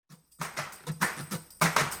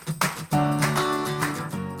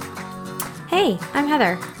Hey, I'm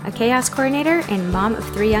Heather, a chaos coordinator and mom of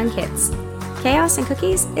 3 young kids. Chaos and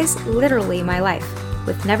cookies is literally my life,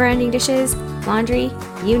 with never-ending dishes, laundry,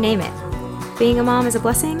 you name it. Being a mom is a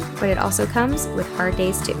blessing, but it also comes with hard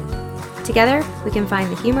days too. Together, we can find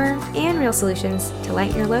the humor and real solutions to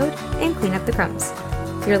lighten your load and clean up the crumbs.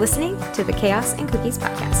 You're listening to the Chaos and Cookies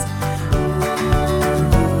podcast.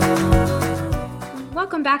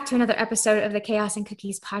 Welcome back to another episode of the Chaos and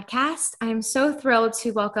Cookies podcast. I'm so thrilled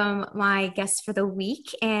to welcome my guest for the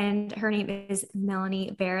week, and her name is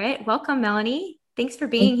Melanie Barrett. Welcome, Melanie. Thanks for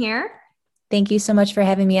being here. Thank you so much for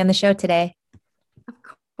having me on the show today. Of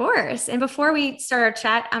course. And before we start our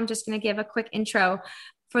chat, I'm just going to give a quick intro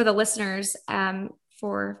for the listeners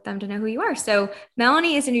for them to know who you are. So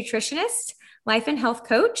Melanie is a nutritionist, life and health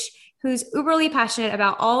coach who's uberly passionate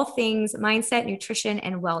about all things mindset, nutrition,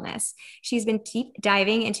 and wellness. She's been deep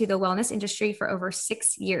diving into the wellness industry for over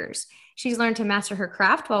 6 years. She's learned to master her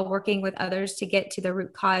craft while working with others to get to the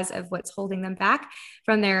root cause of what's holding them back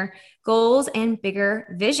from their goals and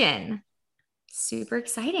bigger vision. Super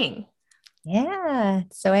exciting. Yeah,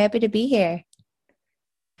 so happy to be here.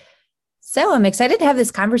 So I'm excited to have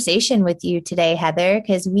this conversation with you today, Heather,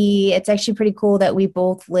 because it's actually pretty cool that we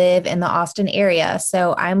both live in the Austin area.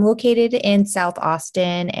 So I'm located in South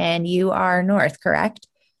Austin and you are north, correct?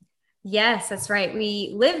 Yes, that's right.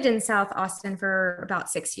 We lived in South Austin for about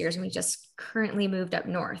 6 years and we just currently moved up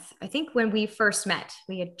north. I think when we first met,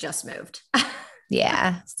 we had just moved.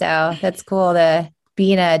 Yeah, so that's cool to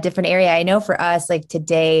be in a different area. I know for us, like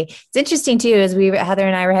today, it's interesting too, as Heather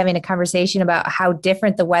and I were having a conversation about how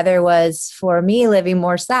different the weather was for me living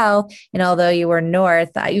more south. And although you were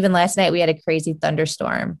north, even last night we had a crazy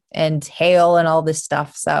thunderstorm and hail and all this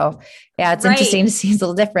stuff. So yeah, it's interesting to see it's a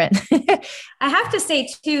little different. I have to say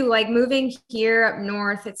too, like moving here up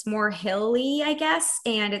north, it's more hilly, I guess,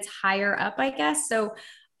 and it's higher up, I guess. So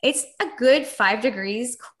it's a good 5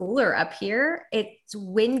 degrees cooler up here. It's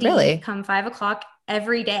windy come 5 o'clock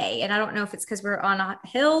every day. And I don't know if it's because we're on a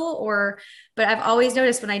hill but I've always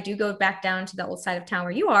noticed when I do go back down to the old side of town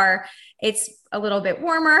where you are, it's a little bit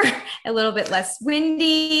warmer, a little bit less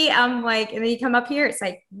windy. And then you come up here, it's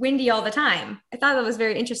like windy all the time. I thought that was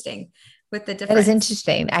very interesting with the difference. That is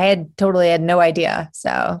interesting. I had no idea.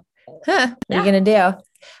 So, what are you going to do?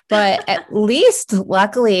 But at least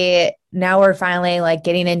luckily now we're finally like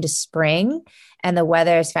getting into spring and the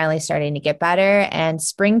weather is finally starting to get better, and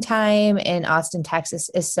springtime in Austin, Texas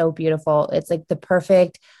is so beautiful. It's like the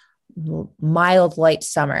perfect mild light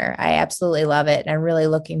summer. I absolutely love it. And I'm really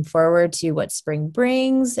looking forward to what spring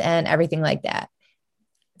brings and everything like that.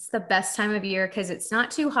 It's the best time of year because it's not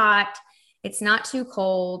too hot. It's not too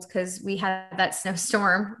cold because we had that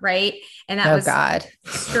snowstorm, right? And that was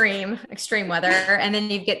extreme weather. And then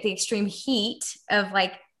you get the extreme heat of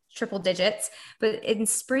like triple digits. But in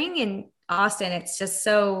spring in Austin, it's just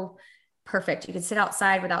so perfect. You can sit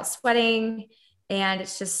outside without sweating and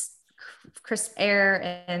it's just crisp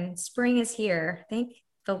air, and spring is here. Thank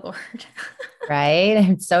the Lord. Right.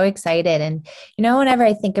 I'm so excited. And, whenever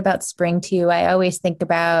I think about spring too, I always think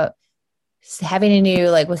about having a new,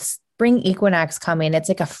 like with spring equinox coming, it's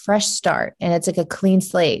like a fresh start and it's like a clean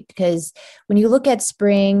slate, because when you look at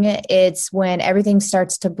spring, it's when everything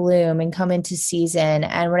starts to bloom and come into season.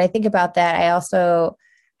 And when I think about that,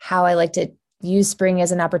 how I like to use spring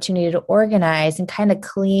as an opportunity to organize and kind of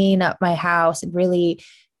clean up my house and really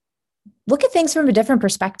look at things from a different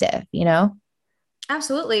perspective,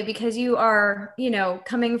 Absolutely. Because you are,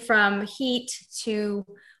 coming from heat to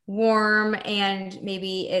warm, and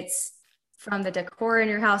maybe it's from the decor in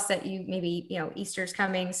your house that you maybe, Easter's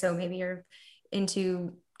coming. So maybe you're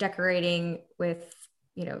into decorating with,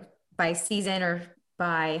 by season or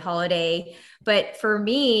by holiday. But for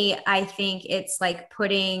me, I think it's like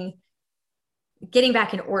getting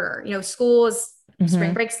back in order. School's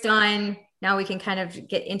spring break's done. Now we can kind of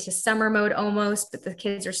get into summer mode almost, but the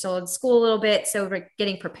kids are still in school a little bit. So we're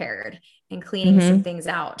getting prepared and cleaning some things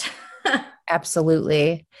out.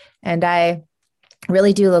 Absolutely. And I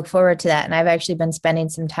really do look forward to that. And I've actually been spending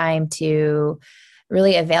some time to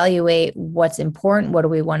really evaluate what's important. What do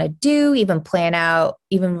we want to do? Even plan out,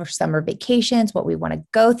 even for summer vacations, what we want to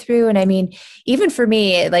go through. And I mean, even for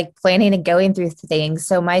me, like planning and going through things.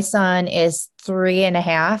 So my son is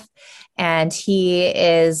 3.5 and he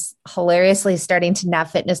is hilariously starting to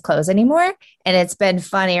not fit in his clothes anymore. And it's been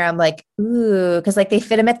funny. I'm like, ooh, because like they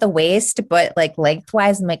fit him at the waist, but like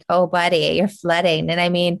lengthwise, I'm like, oh, buddy, you're flooding. And I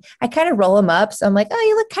mean, I kind of roll him up. So I'm like, oh,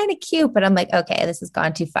 you look kind of cute. But I'm like, okay, this has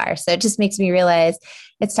gone too far. So it just makes me realize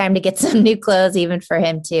it's time to get some new clothes even for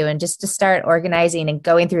him too. And just to start organizing and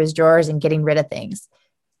going through his drawers and getting rid of things.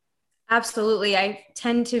 Absolutely. I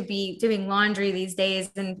tend to be doing laundry these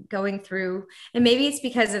days and going through, and maybe it's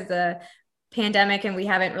because of the pandemic and we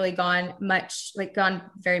haven't really gone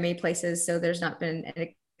very many places. So there's not been an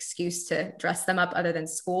excuse to dress them up other than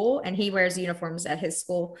school. And he wears uniforms at his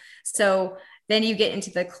school. So then you get into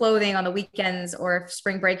the clothing on the weekends, or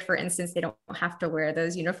spring break, for instance, they don't have to wear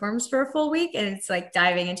those uniforms for a full week. And it's like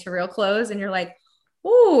diving into real clothes. And you're like,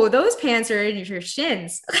 oh, those pants are in your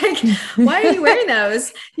shins. Like, why are you wearing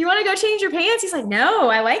those? You want to go change your pants? He's like, no,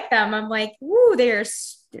 I like them. I'm like, ooh,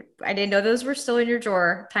 I didn't know those were still in your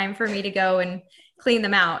drawer. Time for me to go and clean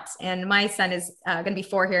them out. And my son is going to be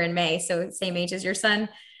 4 here in May. So same age as your son.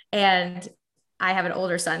 And I have an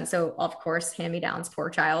older son. So of course, hand-me-downs, poor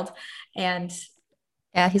child. And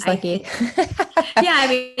yeah, he's lucky. Yeah. I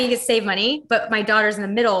mean, he gets save money, but my daughter's in the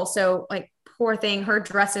middle. So like, poor thing, her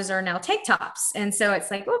dresses are now tank tops. And so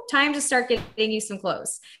it's like, oh, time to start getting you some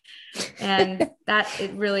clothes. And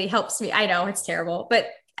it really helps me. I know it's terrible, but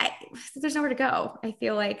there's nowhere to go. I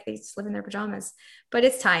feel like they just live in their pajamas, but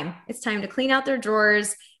it's time. It's time to clean out their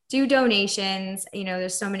drawers, do donations.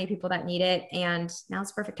 There's so many people that need it. And now's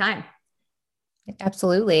the perfect time.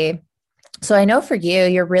 Absolutely. So I know for you,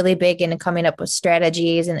 you're really big into coming up with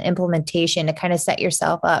strategies and implementation to kind of set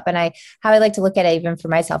yourself up. And how I like to look at it, even for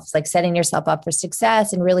myself, is like setting yourself up for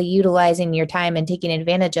success and really utilizing your time and taking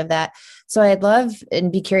advantage of that. So I'd love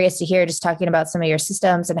and be curious to hear, just talking about some of your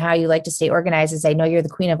systems and how you like to stay organized, as I know you're the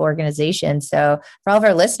queen of organization. So for all of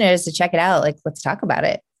our listeners to check it out, like, let's talk about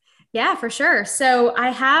it. Yeah, for sure. So I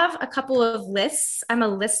have a couple of lists. I'm a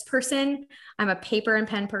list person. I'm a paper and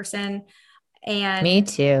pen person. And me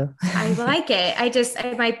too. I like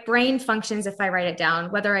it. My brain functions if I write it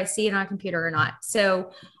down, whether I see it on a computer or not.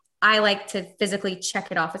 So I like to physically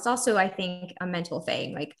check it off. It's also, I think, a mental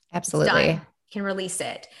thing. Like, absolutely, can release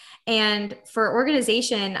it. And for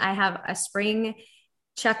organization, I have a spring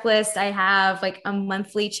checklist. I have like a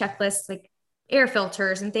monthly checklist, like air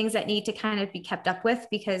filters and things that need to kind of be kept up with,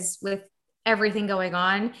 because with everything going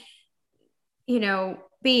on,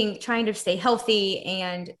 trying to stay healthy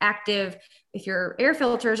and active, if your air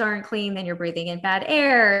filters aren't clean, then you're breathing in bad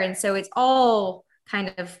air. And so it's all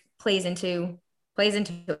kind of plays into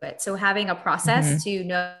it. So having a process to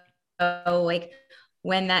know like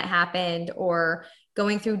when that happened, or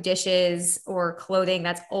going through dishes or clothing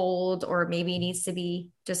that's old, or maybe needs to be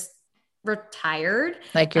just retired.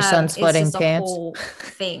 Like your son's flooding pants. Whole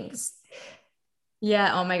things.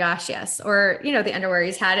 Yeah. Oh my gosh. Yes. Or, the underwear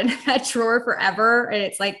he's had in that drawer forever. And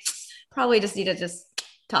it's like, probably just need to just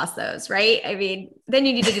toss those, right? I mean, then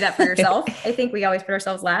you need to do that for yourself. I think we always put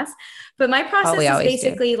ourselves last, but my process is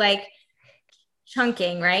basically like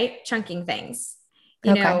chunking, right? Chunking things,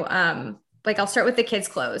 like I'll start with the kids'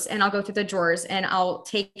 clothes and I'll go through the drawers and I'll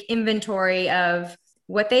take inventory of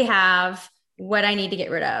what they have, what I need to get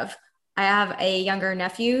rid of. I have a younger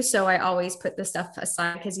nephew, so I always put the stuff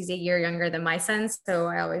aside because he's a year younger than my son. So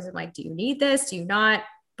I always am like, do you need this? Do you not?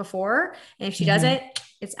 Before? And if she doesn't,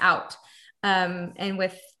 it's out. And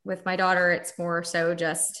with my daughter, it's more so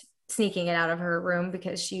just sneaking it out of her room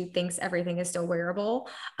because she thinks everything is still wearable,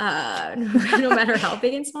 no matter how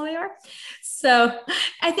big and small they are. So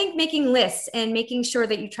I think making lists and making sure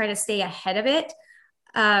that you try to stay ahead of it.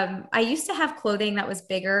 I used to have clothing that was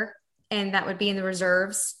bigger and that would be in the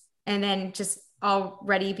reserves and then just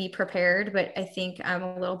already be prepared. But I think I'm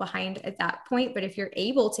a little behind at that point. But if you're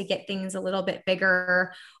able to get things a little bit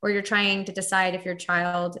bigger, or you're trying to decide if your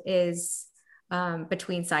child is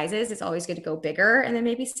between sizes, it's always good to go bigger and then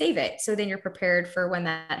maybe save it. So then you're prepared for when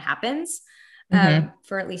that happens,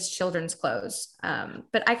 for at least children's clothes.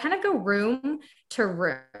 But I kind of go room to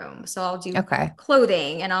room. So I'll do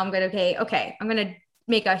clothing and I'm going to, I'm going to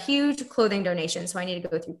make a huge clothing donation. So I need to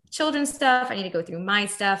go through children's stuff. I need to go through my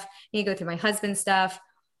stuff. I need to go through my husband's stuff.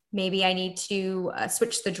 Maybe I need to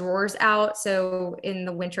switch the drawers out. So in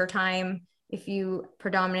the winter time, if you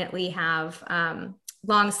predominantly have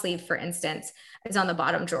long sleeve, for instance, is on the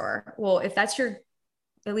bottom drawer. Well, if that's at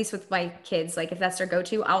least with my kids, like if that's their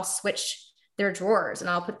go-to, I'll switch their drawers and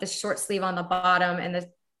I'll put the short sleeve on the bottom and the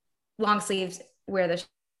long sleeves where the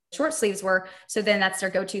short sleeves were. So then that's their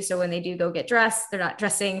go-to. So when they do go get dressed, they're not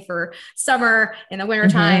dressing for summer in the winter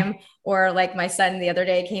time. Or like my son the other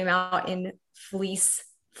day came out in fleece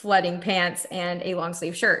flooding pants and a long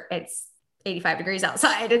sleeve shirt. It's 85 degrees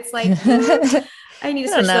outside. It's like, I need to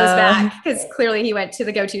switch those back because clearly he went to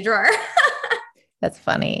the go-to drawer. That's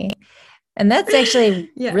funny. And that's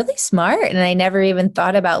actually really smart. And I never even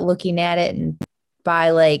thought about looking at it and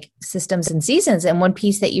by like systems and seasons. And one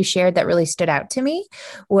piece that you shared that really stood out to me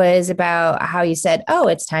was about how you said, oh,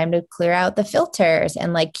 it's time to clear out the filters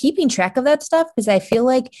and like keeping track of that stuff. Because I feel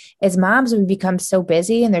like as moms, we become so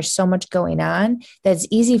busy and there's so much going on that it's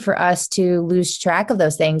easy for us to lose track of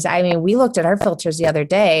those things. I mean, we looked at our filters the other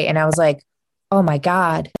day and I was like, oh my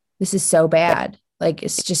God, this is so bad. Like,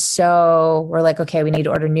 it's just so, we're like, okay, we need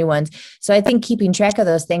to order new ones. So I think keeping track of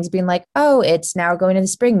those things, being like, oh, it's now going into the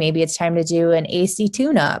spring. Maybe it's time to do an AC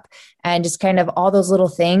tune up, and just kind of all those little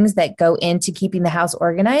things that go into keeping the house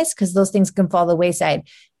organized, because those things can fall to the wayside.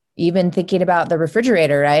 Even thinking about the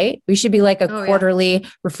refrigerator, right? We should be like a quarterly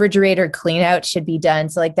refrigerator clean out should be done.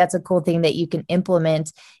 So like, that's a cool thing that you can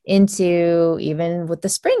implement into even with the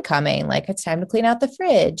spring coming, like it's time to clean out the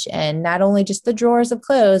fridge, and not only just the drawers of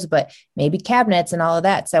clothes, but maybe cabinets and all of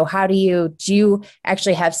that. So do you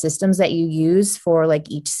actually have systems that you use for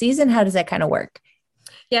like each season? How does that kind of work?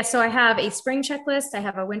 Yeah, so I have a spring checklist, I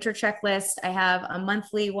have a winter checklist, I have a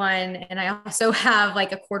monthly one, and I also have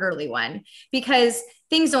like a quarterly one, because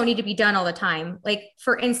things don't need to be done all the time. Like,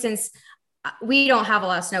 for instance, we don't have a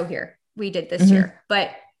lot of snow here. We did this year,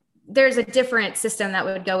 but there's a different system that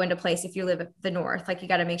would go into place if you live at the north. Like, you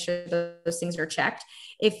got to make sure those things are checked.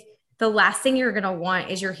 If the last thing you're going to want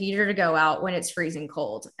is your heater to go out when it's freezing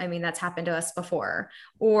cold. I mean, that's happened to us before.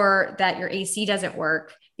 Or that your AC doesn't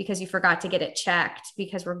work because you forgot to get it checked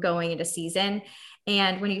because we're going into season.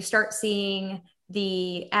 And when you start seeing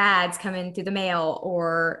the ads come in through the mail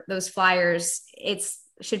or those flyers, it's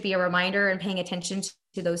should be a reminder and paying attention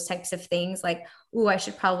to those types of things, like, oh, I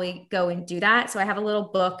should probably go and do that. So I have a little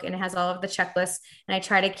book and it has all of the checklists, and I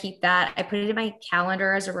try to keep that. I put it in my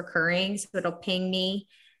calendar as a recurring, so it'll ping me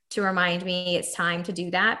to remind me it's time to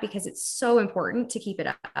do that, because it's so important to keep it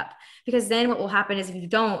up. Because then what will happen is, if you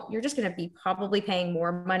don't, you're just going to be probably paying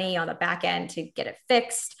more money on the back end to get it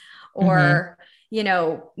fixed, or,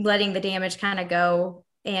 letting the damage kind of go.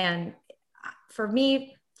 And for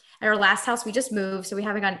me, at our last house, we just moved, so we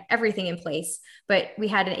haven't gotten everything in place, but we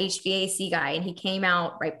had an HVAC guy, and he came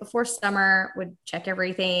out right before summer, would check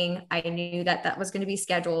everything. I knew that was going to be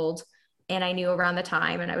scheduled, and I knew around the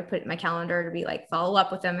time, and I would put it in my calendar to be like, follow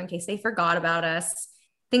up with them in case they forgot about us,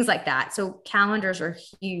 things like that. So calendars are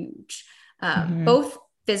huge, both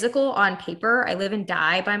physical on paper. I live and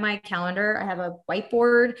die by my calendar. I have a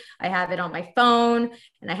whiteboard, I have it on my phone,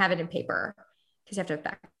 and I have it in paper, because you have to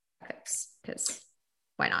have backups, because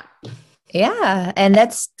why not? Yeah. And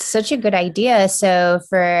that's such a good idea. So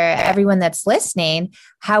for everyone that's listening,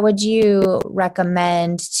 how would you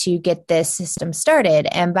recommend to get this system started?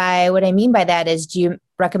 And by what I mean by that is, do you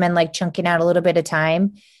recommend like chunking out a little bit of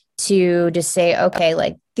time to just say, okay,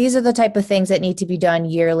 like these are the type of things that need to be done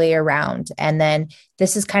yearly around. And then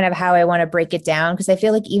this is kind of how I want to break it down. Because I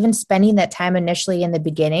feel like even spending that time initially in the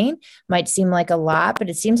beginning might seem like a lot, but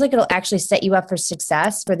it seems like it'll actually set you up for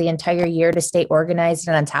success for the entire year to stay organized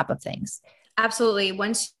and on top of things. Absolutely.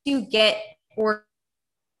 Once you get, or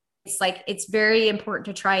it's very important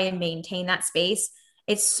to try and maintain that space.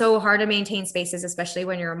 It's so hard to maintain spaces, especially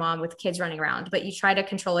when you're a mom with kids running around, but you try to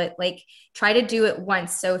control it, like try to do it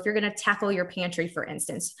once. So if you're going to tackle your pantry, for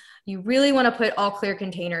instance, you really want to put all clear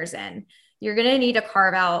containers in. You're going to need to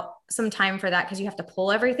carve out some time for that, because you have to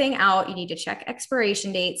pull everything out. You need to check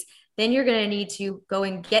expiration dates. Then you're going to need to go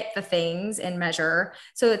and get the things and measure.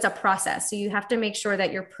 So it's a process. So you have to make sure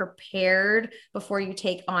that you're prepared before you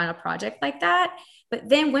take on a project like that. But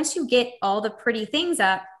then once you get all the pretty things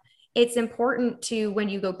up, it's important to, when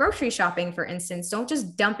you go grocery shopping, for instance, don't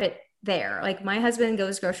just dump it there. Like, my husband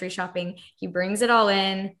goes grocery shopping, he brings it all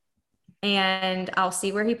in, and I'll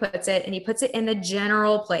see where he puts it, and he puts it in the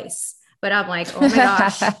general place. But I'm like, oh my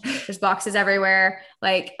gosh, there's boxes everywhere.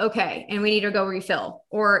 Like, okay. And we need to go refill,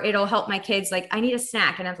 or it'll help my kids. Like, I need a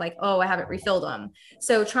snack. And I'm like, oh, I haven't refilled them.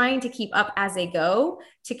 So trying to keep up as they go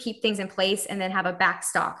to keep things in place, and then have a back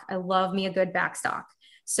stock. I love me a good back stock.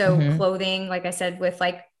 So clothing, like I said, with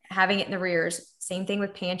like having it in the rears, same thing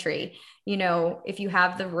with pantry. If you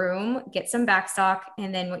have the room, get some back stock.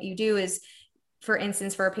 And then what you do is, for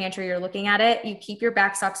instance, for a pantry, you're looking at it, you keep your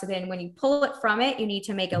back stock. So then when you pull it from it, you need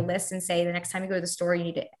to make a list and say, the next time you go to the store, you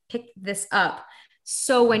need to pick this up.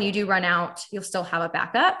 So when you do run out, you'll still have a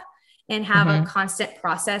backup, and have a constant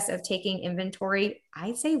process of taking inventory.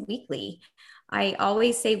 I'd say weekly. I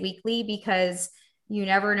always say weekly, because you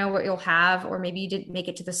never know what you'll have, or maybe you didn't make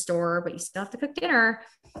it to the store, but you still have to cook dinner,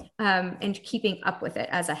 and keeping up with it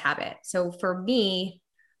as a habit. So for me,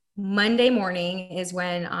 Monday morning is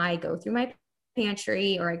when I go through my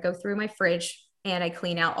pantry, or I go through my fridge, and I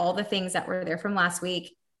clean out all the things that were there from last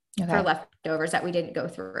week for leftovers that we didn't go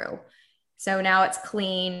through. So now it's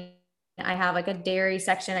clean. I have like a dairy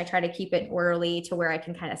section. I try to keep it orderly to where I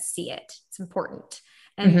can kind of see it. It's important.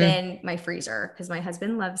 And Mm-hmm. then my freezer, because my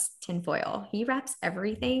husband loves tinfoil. He wraps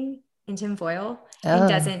everything in tinfoil and Oh.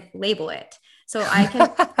 doesn't label it. So I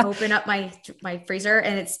can open up my freezer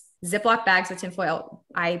and it's Ziploc bags with tinfoil.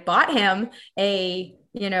 I bought him a,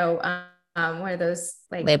 one of those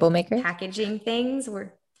like Label makers. packaging things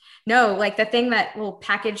where no, like the thing that will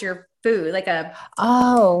package your food, like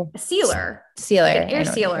Oh, a sealer, like an sealer. I air know what you're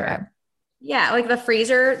talking about. sealer. Yeah, like the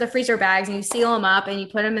freezer bags, and you seal them up and you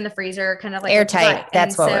put them in the freezer, kind of like what you Airtight. buy. And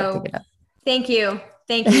That's what we're so, thinking of.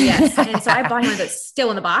 thank you, yes. And so I bought him one that's still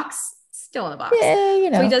in the box, still in the box.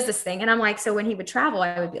 Yeah, So he does this thing, and I'm like, so when he would travel,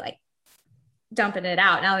 I would be like dumping it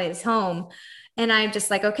out. Now that he's home, and I'm just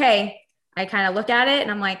like, okay. I kind of look at it, and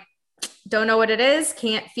I'm like, don't know what it is,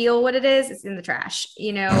 can't feel what it is. It's in the trash,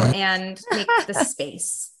 and make the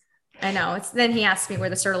space. I know. Then he asked me where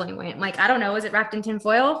the sirloin went. I'm like, I don't know. Is it wrapped in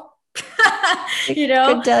tinfoil?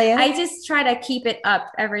 Could tell you. I just try to keep it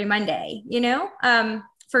up every Monday,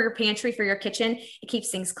 for your pantry, for your kitchen. It keeps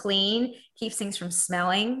things clean, keeps things from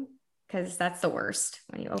smelling, because that's the worst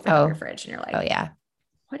when you open up your fridge and you're like, oh yeah,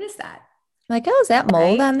 what is that? Like, oh, is that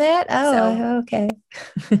mold on that? Oh, okay.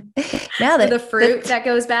 Now that the fruit that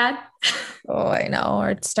goes bad. Oh, I know. Or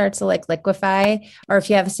it starts to like liquefy. Or if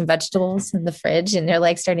you have some vegetables in the fridge and they're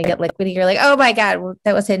like starting to get liquidy, you're like, oh my God,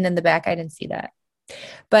 that was hidden in the back. I didn't see that.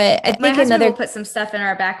 But I think my husband will put some stuff in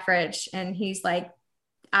our back fridge and he's like,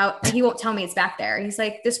 he won't tell me it's back there. He's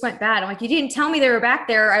like, this went bad. I'm like, you didn't tell me they were back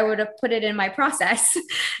there. I would have put it in my process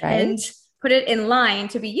and put it in line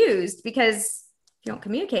to be used, because you don't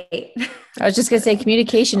communicate. I was just going to say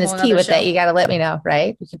communication is key with that. You got to let me know,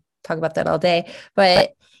 right? We could talk about that all day,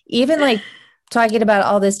 but even like talking about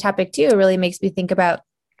all this topic too, really makes me think about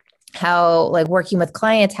how like working with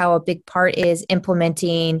clients, how a big part is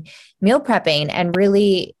implementing meal prepping and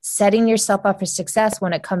really setting yourself up for success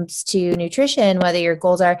when it comes to nutrition, whether your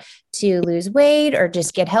goals are to lose weight or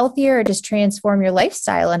just get healthier or just transform your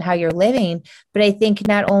lifestyle and how you're living. But I think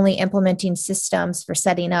not only implementing systems for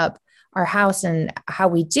setting up our house and how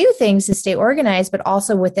we do things to stay organized, but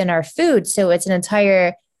also within our food. So it's an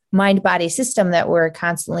entire mind body system that we're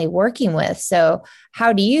constantly working with. So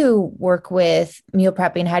how do you work with meal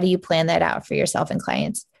prepping? How do you plan that out for yourself and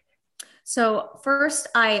clients? So first,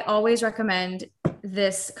 I always recommend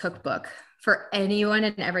this cookbook for anyone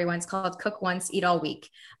and everyone. It's called Cook Once, Eat All Week,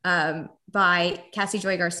 by Cassie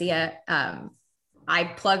Joy Garcia. I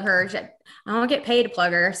plug her. I don't get paid to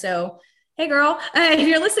plug her. So hey girl, if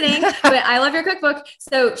you're listening, but I love your cookbook.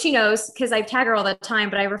 So she knows, because I tag her all the time,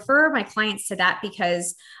 but I refer my clients to that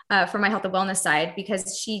because for my health and wellness side,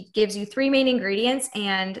 because she gives you 3 main ingredients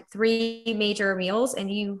and 3 major meals. And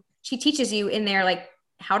she teaches you in there, like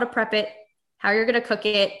how to prep it, how you're going to cook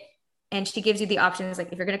it. And she gives you the options.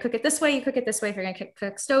 Like if you're going to cook it this way, you cook it this way. If you're going to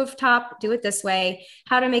cook stovetop, do it this way,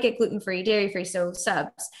 how to make it gluten-free, dairy-free, so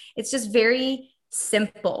subs. It's just very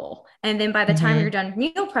simple. And then by the time you're done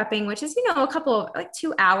meal prepping, which is, a couple of like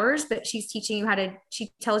 2 hours, but she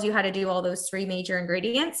tells you how to do all those 3 major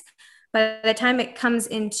ingredients. By the time it comes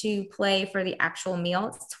into play for the actual meal,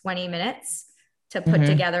 it's 20 minutes to put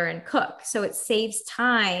together and cook. So it saves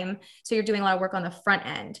time. So you're doing a lot of work on the front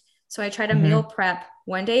end. So I try to meal prep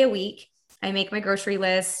 1 day a week. I make my grocery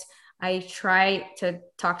list. I try to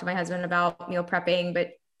talk to my husband about meal prepping, but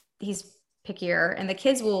he's pickier, and the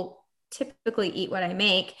kids will typically eat what I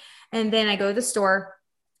make. And then I go to the store.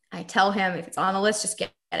 I tell him, if it's on the list, just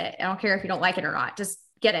get it. I don't care if you don't like it or not, just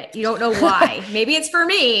get it. You don't know why. Maybe it's for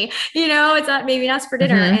me, it's not, maybe not for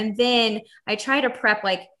dinner. And then I try to prep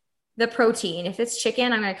like the protein. If it's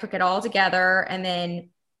chicken, I'm going to cook it all together and then,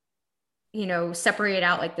 separate it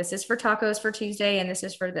out. Like this is for tacos for Tuesday and this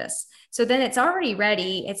is for this. So then it's already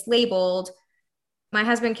ready. It's labeled. My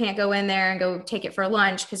husband can't go in there and go take it for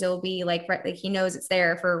lunch, because it'll be like he knows it's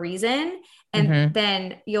there for a reason. And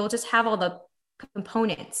then you'll just have all the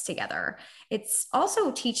components together. It's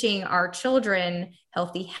also teaching our children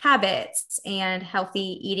healthy habits and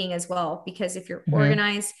healthy eating as well, because if you're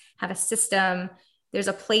organized, have a system, there's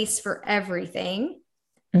a place for everything.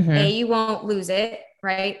 You won't lose it,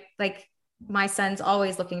 right? Like my son's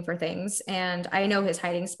always looking for things and I know his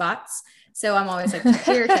hiding spots. So I'm always like, check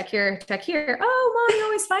here, check here, check here. Oh, mom, you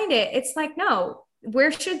always find it. It's like, no,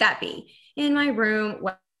 where should that be? In my room.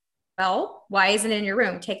 Well, why isn't it in your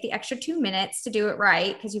room? Take the extra 2 minutes to do it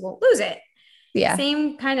right, because you won't lose it. Yeah.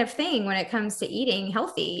 Same kind of thing when it comes to eating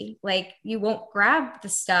healthy. Like you won't grab the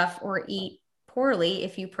stuff or eat poorly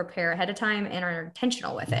if you prepare ahead of time and are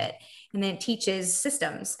intentional with it. And then it teaches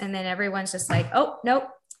systems. And then everyone's just like, oh, nope.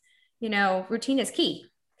 Routine is key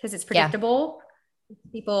because it's predictable.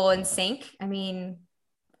 People in sync. I mean,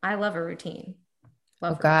 I love a routine. Oh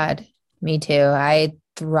Love a routine. God, me too. I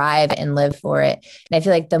thrive and live for it. And I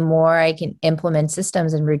feel like the more I can implement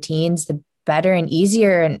systems and routines, the better and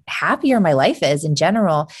easier and happier my life is in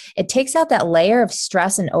general. It takes out that layer of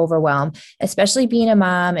stress and overwhelm, especially being a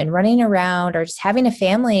mom and running around or just having a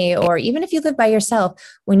family, or even if you live by yourself.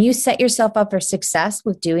 When you set yourself up for success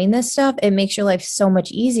with doing this stuff, it makes your life so much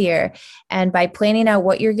easier. And by planning out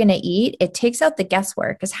what you're going to eat, it takes out the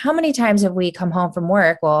guesswork. Because how many times have we come home from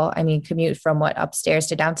work? Well, I mean, commute from what, upstairs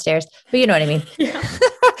to downstairs, but you know what I mean? Yeah.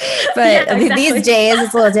 But Yeah, these exactly. days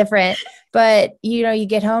it's a little different. But you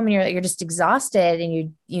get home and you're just exhausted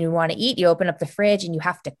and you want to eat. You open up the fridge and you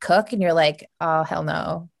have to cook and you're like, oh hell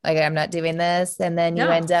no, like I'm not doing this. And then you No.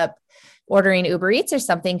 end up ordering Uber Eats or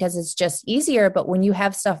something because it's just easier. But when you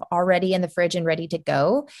have stuff already in the fridge and ready to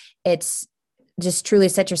go, it's just truly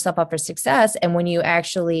set yourself up for success. And when you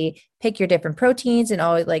actually pick your different proteins and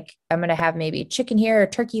always like, I'm going to have maybe chicken here or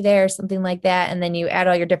turkey there, or something like that. And then you add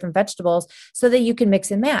all your different vegetables so that you can mix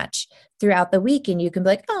and match throughout the week. And you can be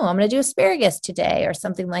like, oh, I'm going to do asparagus today or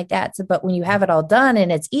something like that. So, but when you have it all done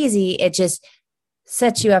and it's easy, it just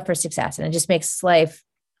sets you up for success and it just makes life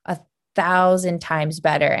 1,000 times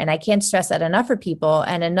better. And I can't stress that enough for people.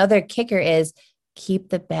 And another kicker is keep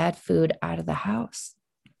the bad food out of the house.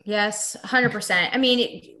 Yes, 100%. I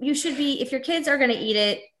mean, you should be, if your kids are going to eat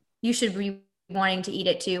it, you should be wanting to eat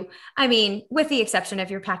it too. I mean, with the exception if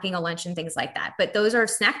you're packing a lunch and things like that, but those are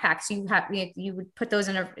snack packs. You would put those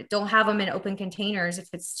in don't have them in open containers if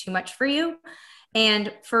it's too much for you.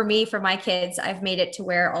 And for me, for my kids, I've made it to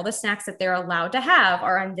where all the snacks that they're allowed to have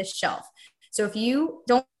are on this shelf. So if you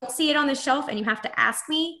don't see it on the shelf and you have to ask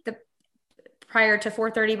me prior to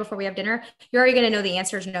 4:30 before we have dinner, you're already going to know the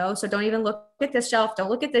answer is no. So don't even look at this shelf. Don't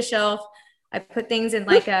look at this shelf. I put things in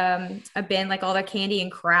like a bin, like all the candy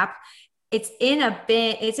and crap. It's in a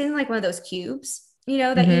bin. It's in like one of those cubes, that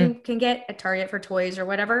Mm-hmm. you can get at Target for toys or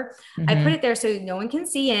whatever. I put Mm-hmm. it there so no one can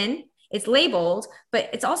see in. It's labeled, but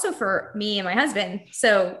it's also for me and my husband.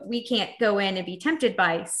 So we can't go in and be tempted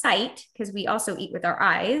by sight because we also eat with our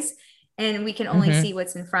eyes and we can only Mm-hmm. see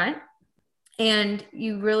what's in front. And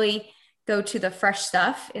you really go to the fresh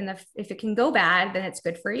stuff if it can go bad, then it's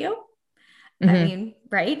good for you. I Mm-hmm. mean,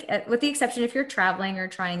 right? With the exception if you're traveling or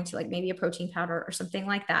trying to like maybe a protein powder or something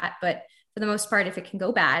like that. But for the most part, if it can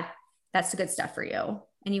go bad, that's the good stuff for you.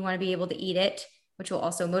 And you want to be able to eat it, which will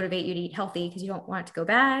also motivate you to eat healthy because you don't want it to go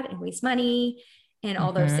bad and waste money and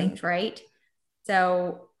all those Mm-hmm. things, right?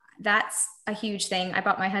 So that's a huge thing. I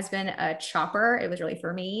bought my husband a chopper. It was really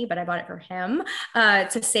for me, but I bought it for him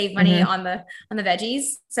to save money Mm-hmm. on the veggies.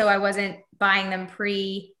 So I wasn't buying them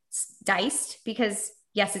pre-diced because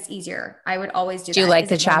yes, it's easier. I would always do Do you that. like Is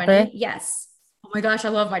the it more chopper? money? Yes. Oh my gosh, I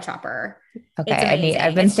love my chopper. It's Okay. I've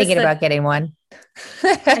amazing. been It's just thinking the about getting one.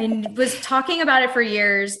 I was talking about it for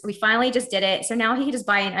years. We finally just did it. So now he can just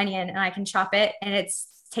buy an onion and I can chop it and it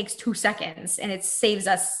takes 2 seconds and it saves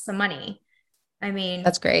us some money. I mean,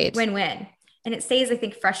 That's great. win-win. And it stays, I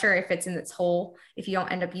think, fresher if it's in its whole, if you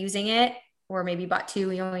don't end up using it, or maybe bought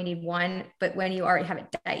two, you only need one. But when you already have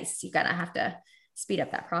it diced, you gotta have to speed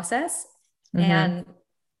up that process. Mm-hmm. And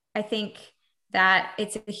I think that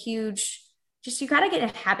it's a huge, just you gotta get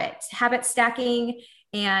a habit stacking.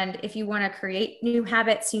 And if you want to create new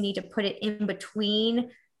habits, you need to put it in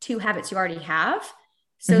between two habits you already have.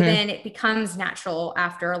 So Mm-hmm. then it becomes natural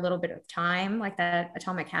after a little bit of time, like that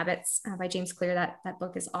Atomic Habits by James Clear. That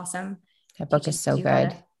book is awesome. That book is Teaches so you how good.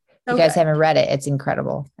 to, If you so guys good. haven't read it, it's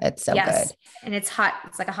incredible. It's so good. Yes. And it's hot.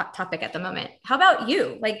 It's like a hot topic at the moment. How about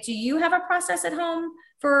you? Like, do you have a process at home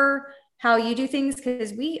for how you do things?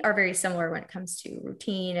 Because we are very similar when it comes to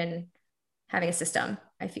routine and having a system,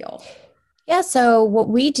 I feel. Yeah. So what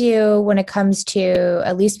we do when it comes to,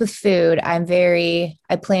 at least with food, I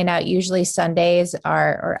plan out usually Sundays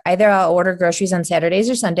or either I'll order groceries on Saturdays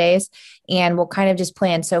or Sundays and we'll kind of just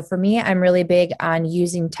plan. So for me, I'm really big on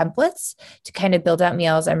using templates to kind of build out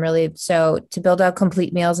meals. So to build out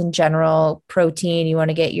complete meals in general, protein, you want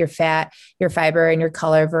to get your fat, your fiber and your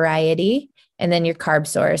color variety. And then your carb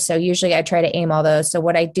source. So usually I try to aim all those. So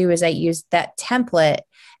what I do is I use that template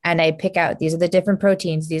and I pick out these are the different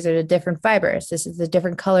proteins, these are the different fibers, this is the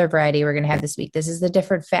different color variety we're going to have this week, this is the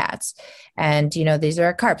different fats, and these are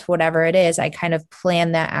our carbs, whatever it is. I kind of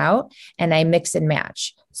plan that out and I mix and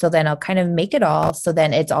match. So then I'll kind of make it all. So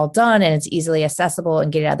then it's all done and it's easily accessible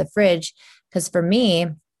and get it out of the fridge. Because for me,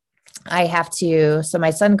 I have to, so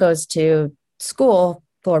my son goes to school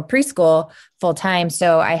for preschool full time.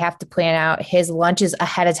 So I have to plan out his lunches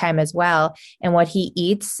ahead of time as well. And what he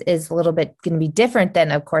eats is a little bit going to be different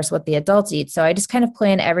than, of course, what the adults eat. So I just kind of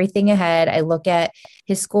plan everything ahead. I look at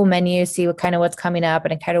his school menu, see what's coming up,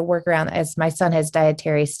 and I kind of work around as my son has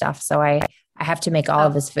dietary stuff. So I have to make all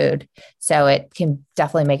of his food. So it can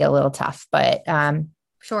definitely make it a little tough, but,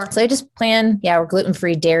 sure. So I just plan, we're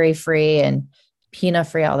gluten-free, dairy-free, and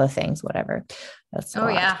peanut-free, all the things, whatever. That's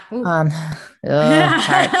yeah. It's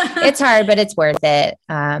hard. It's hard, but it's worth it.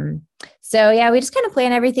 So we just kind of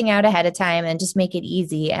plan everything out ahead of time and just make it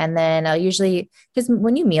easy. And then I'll usually, because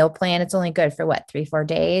when you meal plan, it's only good for 3-4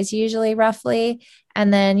 days, usually roughly.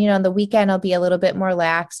 And then, on the weekend, I'll be a little bit more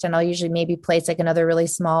laxed, and I'll usually maybe place like another really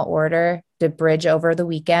small order to bridge over the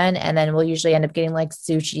weekend. And then we'll usually end up getting like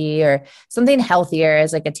sushi or something healthier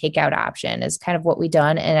as like a takeout option is kind of what we've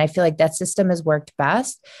done. And I feel like that system has worked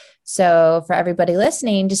best. So for everybody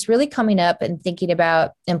listening, just really coming up and thinking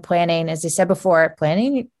about and planning, as I said before,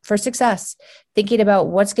 planning for success, thinking about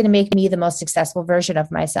what's going to make me the most successful version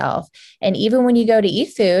of myself. And even when you go to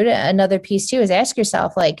eat food, another piece too is ask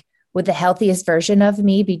yourself, like, would the healthiest version of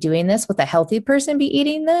me be doing this? Would the healthy person be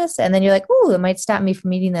eating this? And then you're like, oh, it might stop me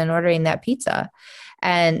from eating and ordering that pizza.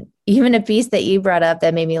 And even a piece that you brought up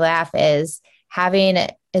that made me laugh is having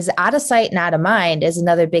is out of sight and out of mind is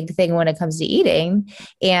another big thing when it comes to eating.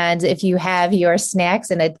 And if you have your snacks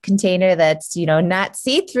in a container that's, not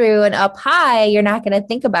see-through and up high, you're not going to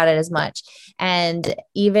think about it as much. And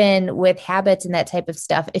even with habits and that type of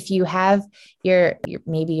stuff, if you have your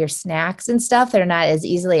maybe your snacks and stuff that are not as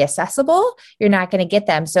easily accessible, you're not going to get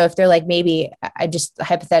them. So if they're like, maybe I just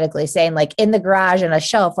hypothetically saying like in the garage on a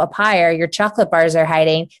shelf up higher, your chocolate bars are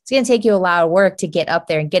hiding, it's going to take you a lot of work to get up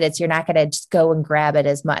there and get it. So you're not going to just go and grab it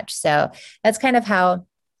as much. So that's kind of how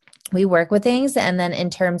we work with things. And then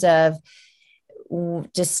in terms of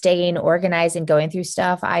just staying organized and going through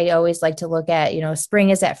stuff, I always like to look at,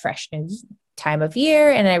 spring is that fresh new time of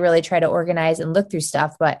year. And I really try to organize and look through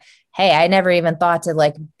stuff. But hey, I never even thought to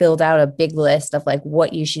like build out a big list of like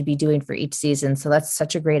what you should be doing for each season. So that's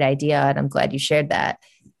such a great idea. And I'm glad you shared that.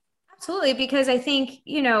 Absolutely. Because I think,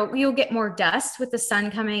 you'll get more dust with the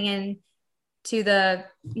sun coming in to the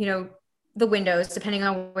windows, depending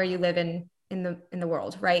on where you live in the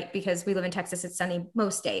world, right? Because we live in Texas, it's sunny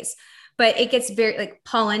most days, but it gets very like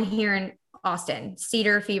pollen here in Austin.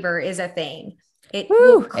 Cedar fever is a thing. It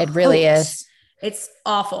really is. It's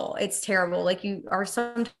awful. It's terrible. Like you are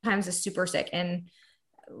sometimes super sick. And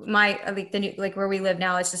where we live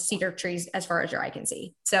now, it's just cedar trees as far as your eye can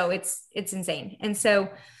see. So it's insane. And so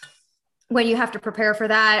when you have to prepare for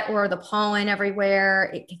that, or the pollen everywhere,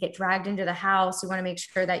 it can get dragged into the house. You want to make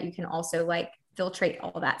sure that you can also like filtrate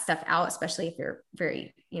all that stuff out, especially if you're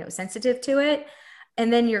very, sensitive to it.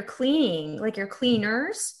 And then you're cleaning, like your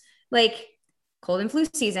cleaners, like cold and flu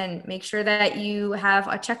season, make sure that you have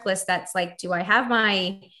a checklist that's like, do I have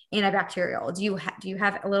my antibacterial? Do you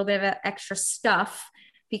have a little bit of extra stuff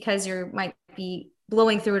because you might be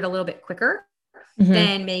blowing through it a little bit quicker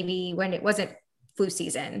than maybe when it wasn't flu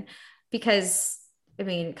season, because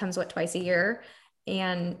it comes twice a year.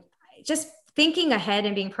 And just thinking ahead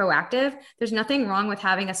and being proactive, there's nothing wrong with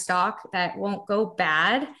having a stock that won't go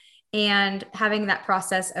bad and having that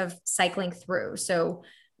process of cycling through. So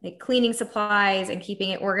like cleaning supplies and keeping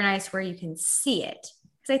it organized where you can see it.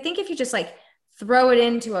 Because I think if you just like throw it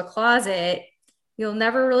into a closet, you'll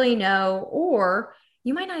never really know, or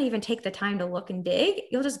you might not even take the time to look and dig.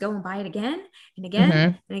 You'll just go and buy it again and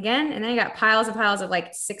again and again. And then you got piles and piles of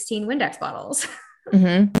like 16 Windex bottles.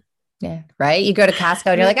 Yeah. Right. You go to Costco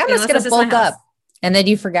and you're like, I'm just going to bulk up. And then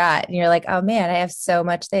you forgot and you're like, oh man, I have so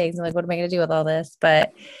much things. I'm like, what am I going to do with all this?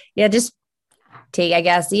 But yeah, just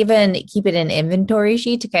even keep it in inventory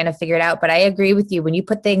sheet to kind of figure it out. But I agree with you. When you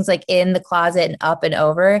put things like in the closet and up and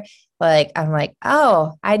over, like, I'm like,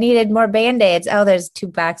 oh, I needed more Band-Aids. Oh, there's 2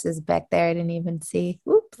 boxes back there. I didn't even see.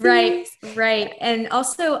 Right. And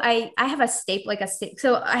also I have a staple,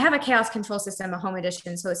 so I have a chaos control system, a home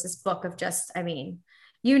edition. So it's this book of just,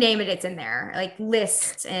 you name it, it's in there, like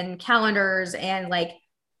lists and calendars and like,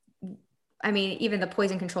 even the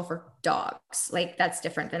poison control for dogs, like that's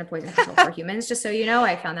different than a poison control for humans, just so you know.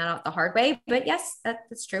 I found that out the hard way, but yes,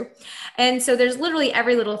 that's true. And so there's literally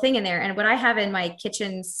every little thing in there. And what I have in my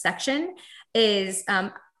kitchen section is,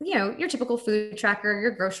 your typical food tracker, your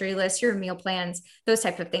grocery list, your meal plans, those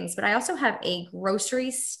type of things. But I also have a grocery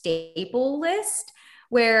staple list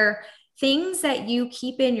where things that you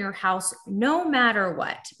keep in your house, no matter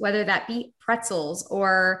what, whether that be pretzels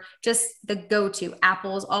or just the go-to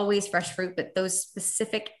apples, always fresh fruit, but those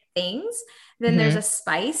specific things. Then there's a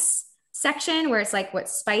spice section where it's like what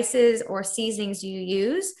spices or seasonings you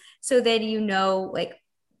use. So that, like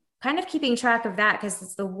kind of keeping track of that, because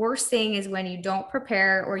it's the worst thing is when you don't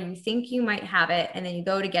prepare or you think you might have it and then you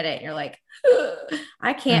go to get it and you're like,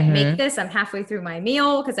 I can't make this. I'm halfway through my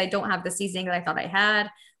meal because I don't have the seasoning that I thought I had.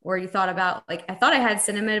 Or you thought about like, I thought I had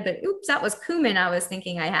cinnamon, but oops, that was cumin I was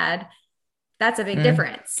thinking I had. That's a big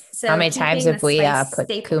difference. So how many times have we put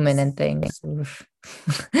cumin in things?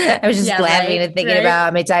 I was just laughing and thinking about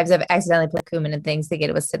how many times I've accidentally put cumin in things thinking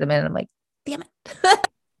it was cinnamon. I'm like, damn it.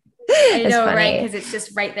 I know, right? Because it's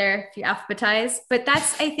just right there if you alphabetize. But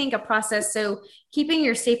that's, I think, a process. So keeping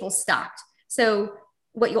your staples stocked. So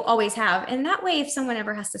what you'll always have. And that way, if someone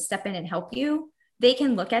ever has to step in and help you, they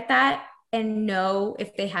can look at that and know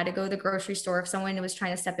if they had to go to the grocery store, if someone was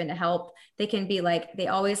trying to step in to help, they can be like, they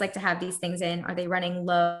always like to have these things in. Are they running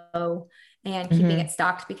low? And keeping it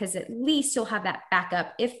stocked, because at least you'll have that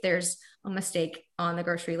backup if there's a mistake on the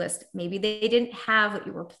grocery list. Maybe they didn't have what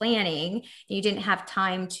you were planning and you didn't have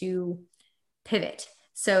time to pivot.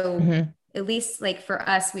 So at least like for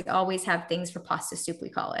us, we always have things for pasta soup, we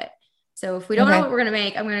call it. So if we don't know what we're going to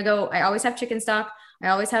make, I'm going to go, I always have chicken stock. I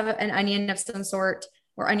always have an onion of some sort,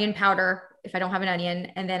 or onion powder if I don't have an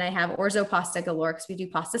onion. And then I have orzo pasta galore, because we do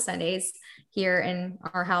pasta Sundays here in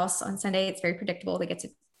our house on Sunday. It's very predictable. They get to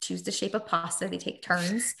choose the shape of pasta. They take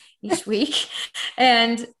turns each week.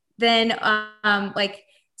 And then like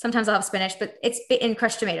sometimes I'll have spinach, but it's in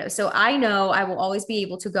crushed tomatoes. So I know I will always be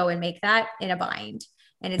able to go and make that in a bind,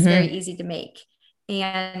 and it's very easy to make.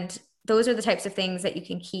 And those are the types of things that you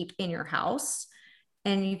can keep in your house,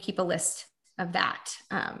 and you keep a list of that.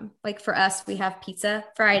 Like for us, we have pizza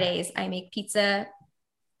Fridays. I make pizza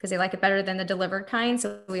because they like it better than the delivered kind.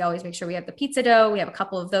 So we always make sure we have the pizza dough. We have a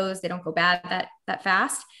couple of those. They don't go bad that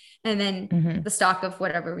fast. And then the stock of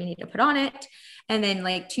whatever we need to put on it. And then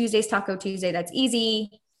like Tuesday's Taco Tuesday, that's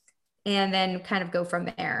easy. And then kind of go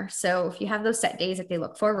from there. So if you have those set days that they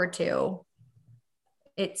look forward to,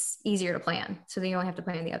 it's easier to plan. So then you only have to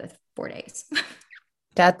plan the other 4 days.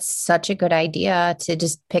 That's such a good idea to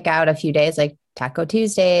just pick out a few days, like Taco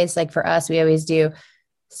Tuesdays. Like for us, we always do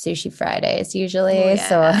Sushi Fridays usually. Oh, yeah.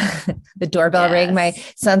 So the doorbell ring, my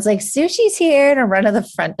son's like, sushi's here, and I run to the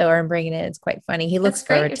front door and bring it in. It's quite funny. He looks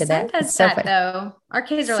forward to that. Does that so though. Our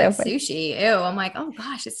kids are so like funny. Sushi. Ew. I'm like, oh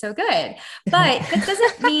gosh, it's so good. But that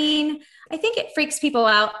doesn't mean, I think it freaks people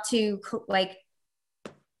out to like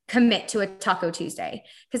commit to a Taco Tuesday,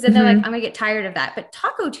 because then they're like, I'm gonna get tired of that. But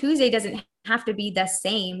Taco Tuesday doesn't have to be the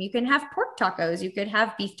same. You can have pork tacos, you could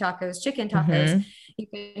have beef tacos, chicken tacos, you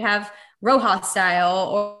could have Rojas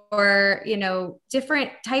style or you know, different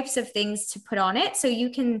types of things to put on it. So you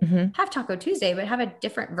can have Taco Tuesday, but have a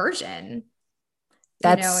different version.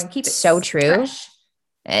 That's, you know, and keep it so true. Fresh.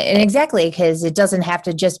 And exactly, because it doesn't have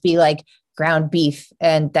to just be like ground beef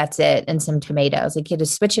and that's it, and some tomatoes. Like you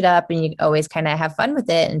just switch it up, and you always kind of have fun with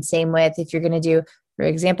it. And same with if you're going to do, for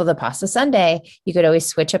example, the pasta Sunday, you could always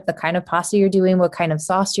switch up the kind of pasta you're doing, what kind of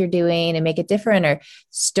sauce you're doing, and make it different. Or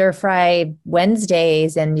stir fry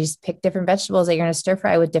Wednesdays, and you just pick different vegetables that you're going to stir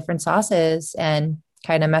fry with different sauces and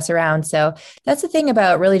kind of mess around. So that's the thing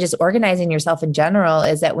about really just organizing yourself in general,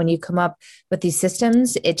 is that when you come up with these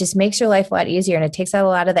systems, it just makes your life a lot easier, and it takes out a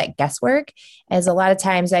lot of that guesswork. As a lot of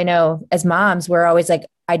times I know as moms, we're always like,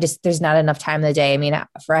 there's not enough time in the day. I mean,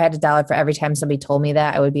 if I had $1 for every time somebody told me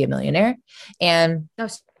that, I would be a millionaire. And no,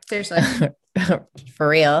 seriously. For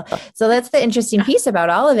real. So that's the interesting piece about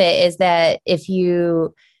all of it, is that if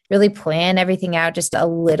you really plan everything out just a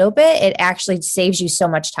little bit, it actually saves you so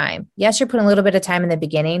much time. Yes, you're putting a little bit of time in the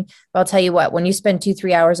beginning, but I'll tell you what, when you spend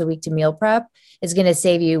 2-3 hours a week to meal prep, it's going to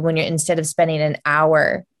save you when you're, instead of spending an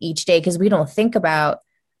hour each day, because we don't think about,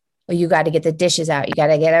 well, you got to get the dishes out. You got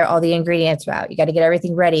to get all the ingredients out. You got to get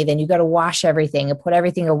everything ready. Then you got to wash everything and put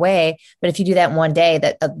everything away. But if you do that in one day,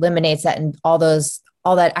 that eliminates that and all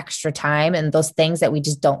that extra time and those things that we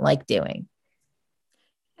just don't like doing.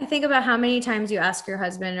 I think about how many times you ask your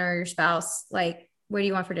husband or your spouse, like, what do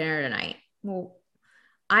you want for dinner tonight? Well,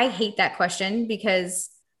 I hate that question, because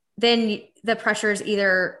then the pressure is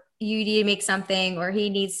either you need to make something or he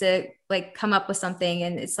needs to like come up with something.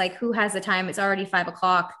 And it's like, who has the time? It's already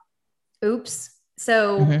 5:00. Oops.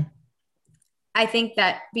 So I think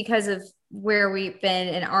that because of where we've been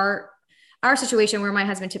in our situation, where my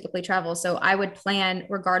husband typically travels, so I would plan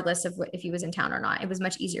regardless of if he was in town or not. It was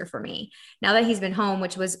much easier for me. Now that he's been home,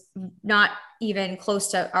 which was not even close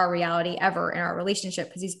to our reality ever in our relationship,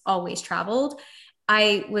 because he's always traveled,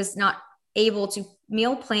 I was not able to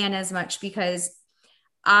meal plan as much, because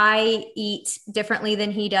I eat differently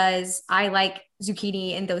than he does. I like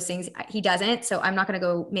zucchini and those things. He doesn't. So I'm not going to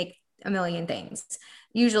go make a million things.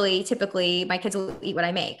 Usually, typically, my kids will eat what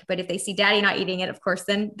I make, but if they see daddy not eating it, of course,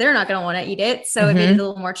 then they're not going to want to eat it. So it made it a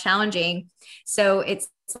little more challenging. So it's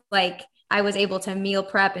like I was able to meal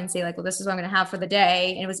prep and say like, well, this is what I'm going to have for the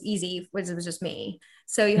day. And it was easy because it was just me.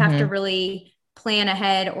 So you have to really plan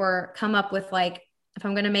ahead or come up with like, if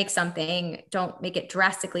I'm going to make something, don't make it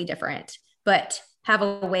drastically different, but have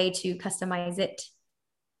a way to customize it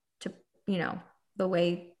to, the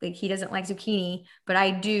way like he doesn't like zucchini, but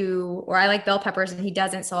I do, or I like bell peppers and he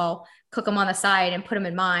doesn't. So I'll cook them on the side and put them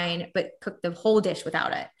in mine, but cook the whole dish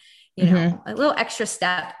without it, a little extra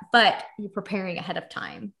step, but you're preparing ahead of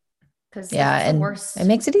time. Cause and worst. It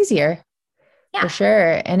makes it easier. Yeah. For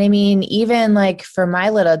sure. And I mean, even like for my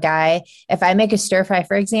little guy, if I make a stir fry,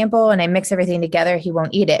 for example, and I mix everything together, he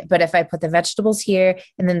won't eat it. But if I put the vegetables here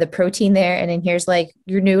and then the protein there, and then here's like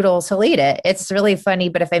your noodles, he'll eat it. It's really funny.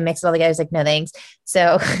 But if I mix it all together, he's like, no, thanks.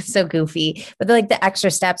 So, so goofy. But like the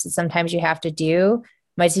extra steps that sometimes you have to do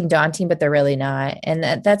might seem daunting, but they're really not.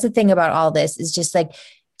 And that's the thing about all this is just like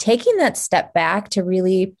taking that step back to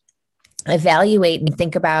really evaluate and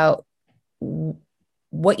think about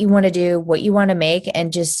what you want to do, what you want to make,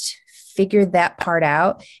 and just figure that part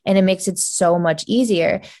out. And it makes it so much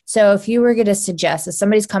easier. So if you were going to suggest if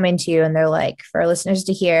somebody's coming to you and they're like, for our listeners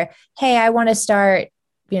to hear, hey, I want to start,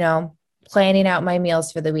 planning out my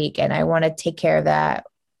meals for the week and I want to take care of that.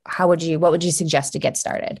 What would you suggest to get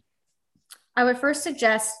started? I would first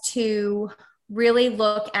suggest to really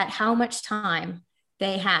look at how much time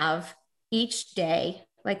they have each day.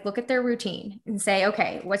 Like look at their routine and say,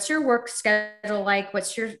 okay, what's your work schedule like?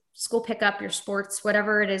 What's your school pickup, your sports,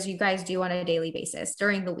 whatever it is you guys do on a daily basis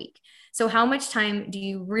during the week. So how much time do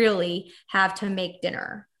you really have to make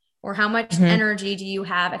dinner? Or how much energy do you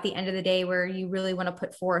have at the end of the day where you really want to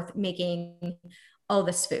put forth making all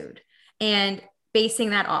this food and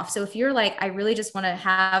basing that off? So if you're like, I really just want to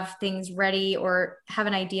have things ready or have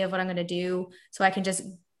an idea of what I'm going to do so I can just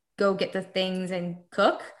go get the things and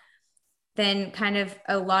cook, then kind of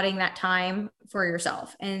allotting that time for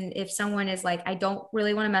yourself. And if someone is like, I don't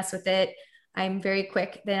really want to mess with it, I'm very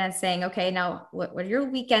quick, then I'm saying, okay, now what do your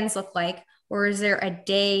weekends look like? Or is there a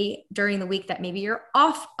day during the week that maybe you're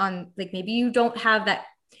off on, like maybe you don't have that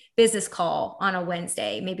business call on a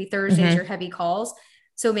Wednesday, maybe Thursdays are heavy calls.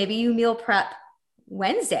 So maybe you meal prep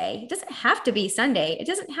Wednesday. It doesn't have to be Sunday. It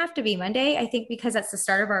doesn't have to be Monday. I think because that's the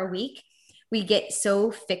start of our week, we get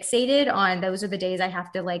so fixated on those are the days I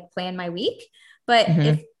have to like plan my week. But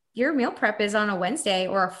if your meal prep is on a Wednesday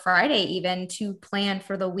or a Friday, even to plan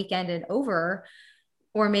for the weekend and over,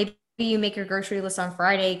 or maybe you make your grocery list on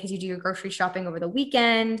Friday because you do your grocery shopping over the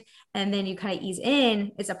weekend and then you kind of ease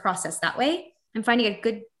in, it's a process that way. I'm finding a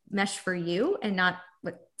good mesh for you and not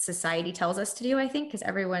what society tells us to do, I think, because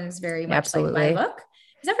everyone's very much like by book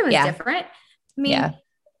because everyone's different. I mean,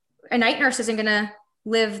 a night nurse isn't going to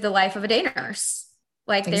live the life of a day nurse.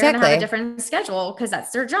 Like they're going to have a different schedule because that's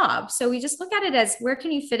their job. So we just look at it as where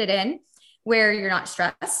can you fit it in where you're not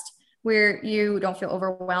stressed, where you don't feel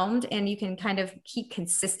overwhelmed and you can kind of keep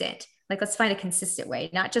consistent. Like, let's find a consistent way,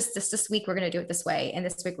 not just this week, we're going to do it this way. And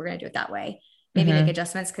this week we're going to do it that way. Maybe make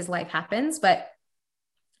adjustments because life happens, but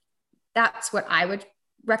that's what I would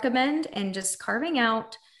recommend. And just carving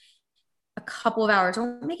out a couple of hours,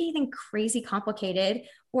 don't make anything crazy complicated.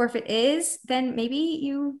 Or if it is, then maybe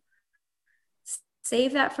you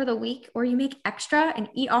save that for the week or you make extra and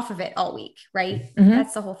eat off of it all week, right?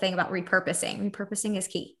 That's the whole thing about repurposing. Repurposing is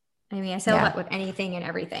key. I mean, I say that with anything and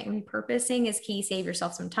everything. Repurposing is key. Save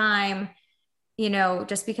yourself some time.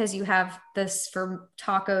 Just because you have this for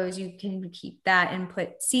tacos, you can keep that and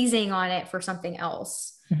put seasoning on it for something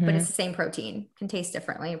else, but it's the same protein, can taste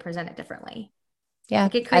differently and present it differently. Yeah.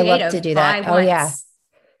 I love to do that. Oh yeah.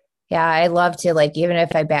 Yeah, I love to like, even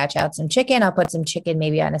if I batch out some chicken, I'll put some chicken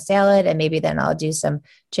maybe on a salad and maybe then I'll do some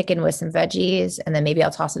chicken with some veggies and then maybe I'll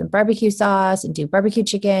toss it in barbecue sauce and do barbecue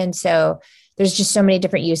chicken. So there's just so many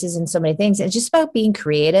different uses and so many things. It's just about being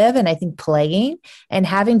creative and I think playing and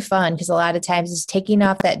having fun because a lot of times it's taking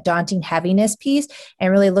off that daunting heaviness piece and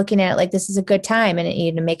really looking at it like this is a good time and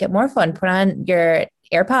you to make it more fun. Put on your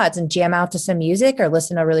AirPods and jam out to some music or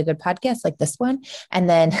listen to a really good podcast like this one. And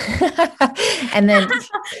then,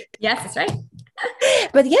 yes, that's right.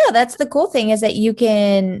 But yeah, that's the cool thing is that you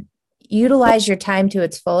can utilize your time to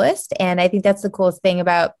its fullest. And I think that's the coolest thing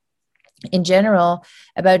about in general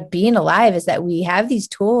about being alive is that we have these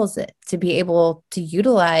tools to be able to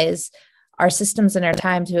utilize our systems and our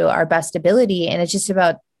time to our best ability. And it's just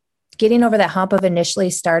about getting over that hump of initially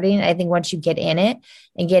starting. I think once you get in it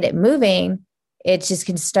and get it moving, it just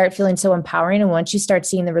can start feeling so empowering. And once you start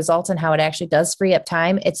seeing the results and how it actually does free up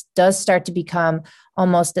time, it does start to become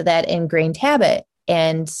almost that ingrained habit.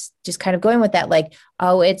 And just kind of going with that, like,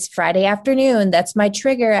 oh, it's Friday afternoon. That's my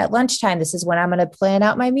trigger at lunchtime. This is when I'm going to plan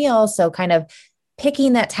out my meal. So kind of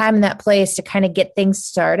picking that time and that place to kind of get things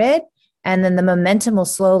started. And then the momentum will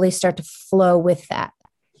slowly start to flow with that.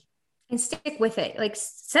 And stick with it. Like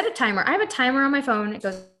set a timer. I have a timer on my phone. It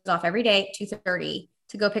goes off every day at 2:30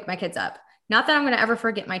 to go pick my kids up. Not that I'm going to ever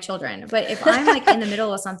forget my children, but if I'm like in the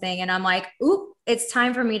middle of something and I'm like, oop, it's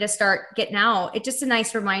time for me to start getting out. It's just a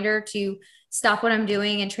nice reminder to stop what I'm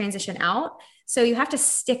doing and transition out. So you have to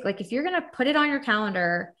stick, like if you're going to put it on your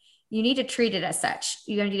calendar, you need to treat it as such.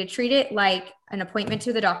 You're going to need to treat it like an appointment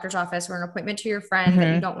to the doctor's office or an appointment to your friend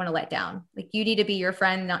that you don't want to let down. Like you need to be your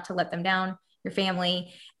friend, not to let them down, your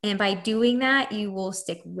family. And by doing that, you will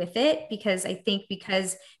stick with it because if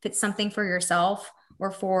it's something for yourself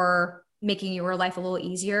or for making your life a little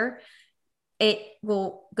easier, it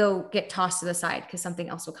will go get tossed to the side because something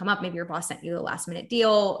else will come up. Maybe your boss sent you a last minute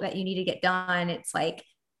deal that you need to get done. It's like,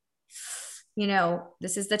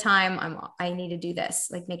 this is the time I need to do this,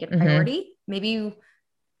 like make it a priority. Maybe you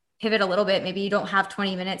pivot a little bit. Maybe you don't have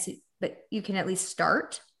 20 minutes, but you can at least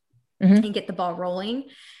start and get the ball rolling.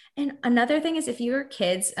 And another thing is if you're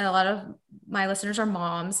kids, and a lot of my listeners are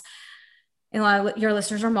moms and a lot of your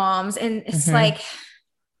listeners are moms, and it's like,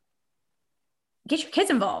 get your kids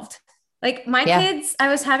involved. Like my kids, I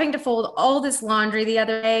was having to fold all this laundry the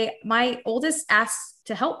other day. My oldest asked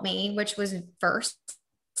to help me, which was first.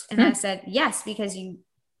 And I said, yes, because you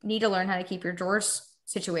need to learn how to keep your drawers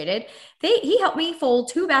situated. He helped me fold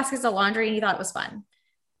 2 baskets of laundry and he thought it was fun.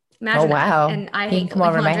 Imagine wow. that. And I hate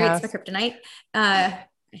folding laundry. It's my kryptonite. I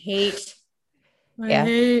hate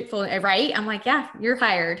folding, right? I'm like, yeah, you're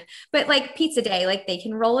hired. But like pizza day, like they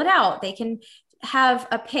can roll it out. They can have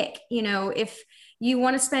a pick, if you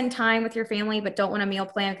want to spend time with your family, but don't want a meal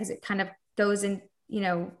plan because it kind of goes in,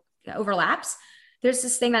 overlaps. There's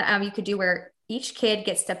this thing that you could do where each kid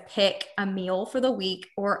gets to pick a meal for the week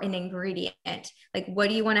or an ingredient. Like, what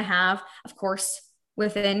do you want to have? Of course,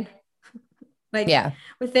 within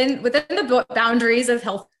the boundaries of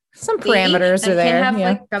health. Some parameters are there. Can have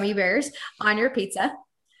like gummy bears on your pizza.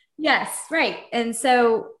 Yes. Right. And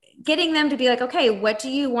so getting them to be like, okay, what do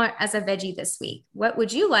you want as a veggie this week? What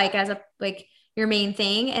would you like as your main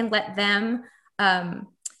thing? And let them,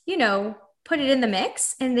 put it in the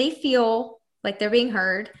mix and they feel like they're being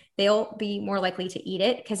heard. They'll be more likely to eat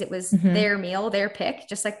it because it was their meal, their pick,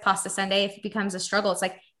 just like pasta Sunday. If it becomes a struggle, it's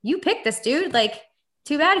like, you picked this, dude. Like,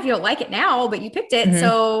 too bad if you don't like it now, but you picked it.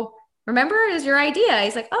 So remember, it was your idea.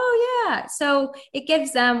 He's like, oh yeah. So it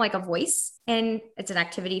gives them like a voice and it's an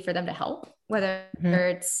activity for them to help, whether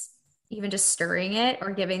it's even just stirring it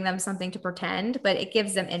or giving them something to pretend, but it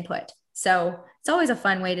gives them input. So it's always a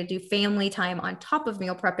fun way to do family time on top of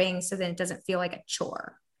meal prepping so then it doesn't feel like a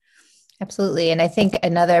chore. Absolutely. And I think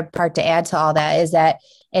another part to add to all that is that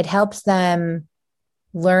it helps them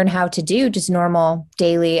learn how to do just normal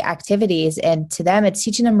daily activities. And to them, it's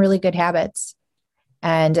teaching them really good habits.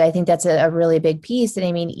 And I think that's a really big piece. And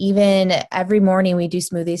I mean, even every morning we do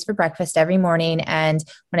smoothies for breakfast every morning. And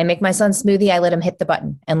when I make my son smoothie, I let him hit the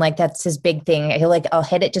button. And like, that's his big thing. I'll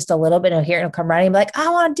hit it just a little bit and he'll come running and be like, I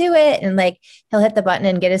want to do it. And like, he'll hit the button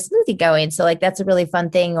and get his smoothie going. So like, that's a really fun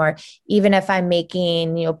thing. Or even if I'm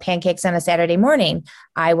making, pancakes on a Saturday morning,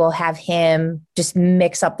 I will have him just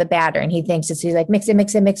mix up the batter. And he's like, mix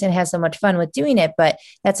it, and has so much fun with doing it. But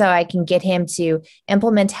that's how I can get him to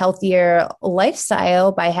implement healthier lifestyle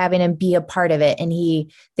by having him be a part of it. And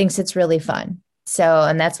he thinks it's really fun. So,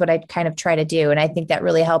 and that's what I kind of try to do. And I think that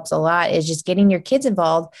really helps a lot is just getting your kids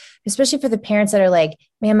involved, especially for the parents that are like,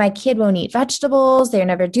 man, my kid won't eat vegetables. They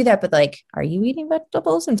never do that. But like, are you eating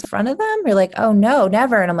vegetables in front of them? You're like, oh no,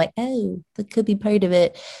 never. And I'm like, oh, that could be part of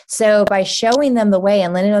it. So by showing them the way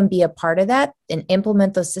and letting them be a part of that and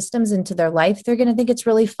implement those systems into their life, they're going to think it's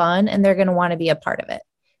really fun and they're going to want to be a part of it.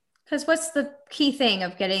 Because what's the key thing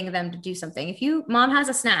of getting them to do something? If mom has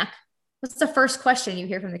a snack, what's the first question you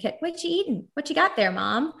hear from the kid? What you eating? What you got there,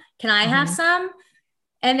 mom? Can I have some?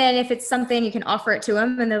 And then if it's something, you can offer it to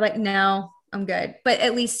them and they're like, no, I'm good. But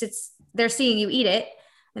at least they're seeing you eat it.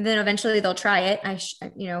 And then eventually they'll try it.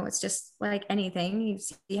 It's just like anything.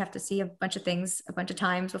 You have to see a bunch of things a bunch of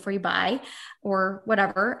times before you buy or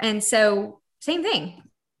whatever. And so same thing.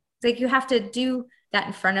 It's like you have to do that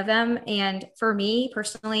in front of them. And for me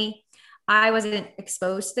personally, I wasn't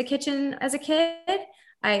exposed to the kitchen as a kid.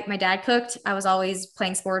 My dad cooked. I was always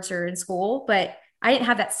playing sports or in school, but I didn't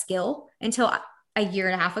have that skill until a year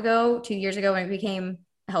and a half ago, 2 years ago, when I became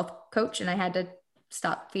a health coach and I had to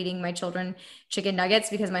stop feeding my children chicken nuggets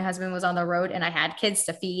because my husband was on the road and I had kids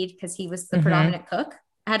to feed because he was the predominant cook.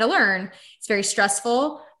 I had to learn. It's very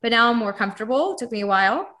stressful, but now I'm more comfortable. It took me a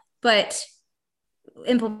while, but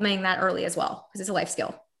implementing that early as well, because it's a life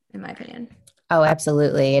skill, in my opinion. Oh,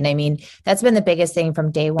 absolutely. And I mean, that's been the biggest thing from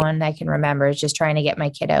day one I can remember is just trying to get my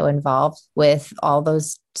kiddo involved with all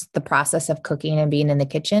those, the process of cooking and being in the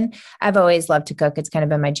kitchen. I've always loved to cook. It's kind of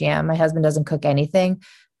been my jam. My husband doesn't cook anything.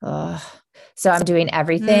 Ugh. So I'm doing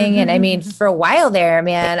everything. And I mean, for a while there,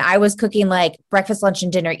 man, I was cooking like breakfast, lunch,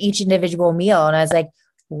 and dinner, each individual meal. And I was like,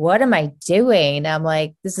 what am I doing? I'm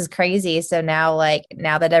like, this is crazy. So now, like,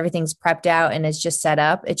 now that everything's prepped out and it's just set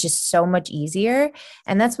up, it's just so much easier.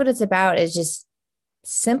 And that's what it's about, is just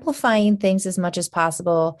simplifying things as much as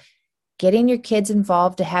possible, getting your kids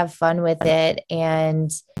involved to have fun with it, and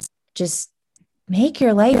just make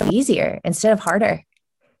your life easier instead of harder.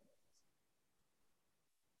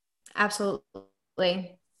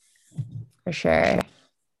 Absolutely. For sure.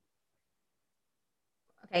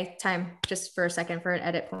 Okay, time just for a second for an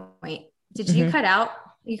edit point. Did you cut out?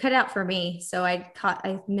 You cut out for me. So I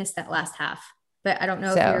missed that last half, but I don't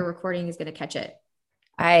know if your recording is going to catch it.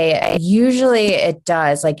 I usually it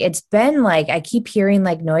does. Like, it's been like, I keep hearing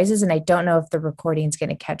like noises and I don't know if the recording's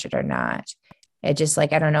going to catch it or not. It just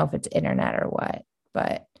like, I don't know if it's internet or what,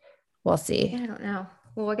 but we'll see. Yeah, I don't know.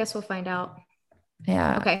 Well, I guess we'll find out.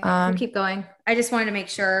 Yeah. Okay. We'll keep going. I just wanted to make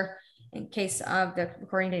sure in case of the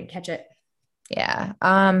recording didn't catch it. Yeah.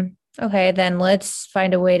 Okay, then let's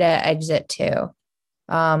find a way to exit too.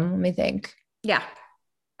 Let me think. Yeah.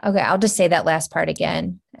 Okay, I'll just say that last part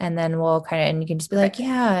again, and then we'll kind of, and you can just be like,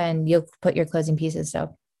 yeah, and you'll put your closing pieces.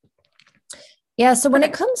 So yeah. So when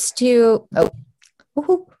it comes to,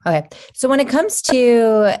 okay. So when it comes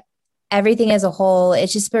to everything as a whole,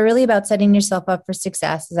 it's just really about setting yourself up for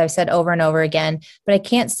success, as I've said over and over again. But I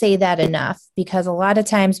can't say that enough, because a lot of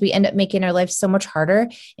times we end up making our life so much harder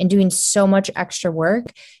and doing so much extra work.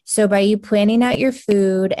 So by you planning out your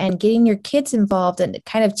food and getting your kids involved and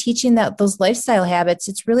kind of teaching that those lifestyle habits,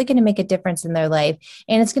 it's really going to make a difference in their life.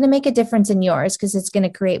 And it's going to make a difference in yours, because it's going to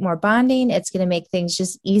create more bonding. It's going to make things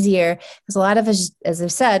just easier, because a lot of us, as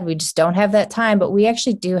I've said, we just don't have that time, but we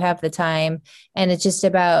actually do have the time. And it's just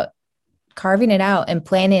about carving it out and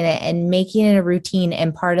planning it and making it a routine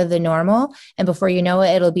and part of the normal. And before you know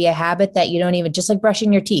it, it'll be a habit that you don't even, just like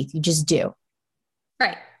brushing your teeth, you just do.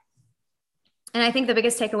 Right. And I think the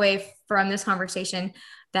biggest takeaway from this conversation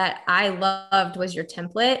that I loved was your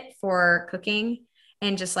template for cooking.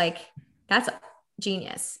 And just like, that's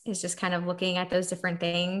genius, is just kind of looking at those different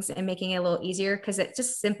things and making it a little easier, because it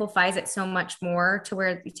just simplifies it so much more to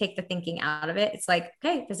where you take the thinking out of it. It's like,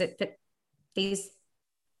 okay, does it fit these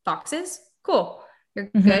boxes? Cool. You're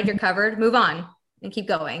good. You're covered. Move on and keep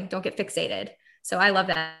going. Don't get fixated. So I love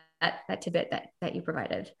that tidbit that you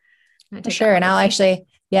provided. Sure. And I'll actually,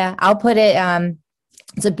 I'll put it,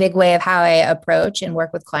 it's a big way of how I approach and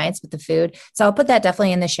work with clients with the food. So I'll put that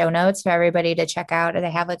definitely in the show notes for everybody to check out. And I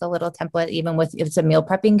have like a little template, even with, it's a meal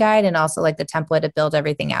prepping guide, and also like the template to build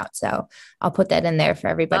everything out. So I'll put that in there for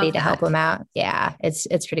everybody to help them out. Yeah. It's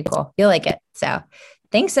pretty cool. You'll like it. So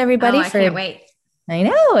thanks everybody. I can't wait. I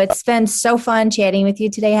know, it's been so fun chatting with you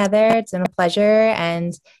today, Heather. It's been a pleasure.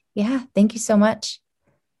 And yeah, thank you so much.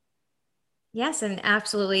 Yes. And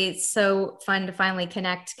absolutely. It's so fun to finally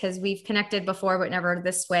connect, because we've connected before, but never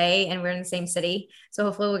this way. And we're in the same city. So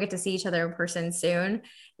hopefully we'll get to see each other in person soon.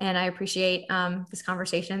 And I appreciate this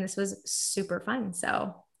conversation. This was super fun.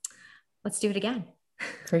 So let's do it again.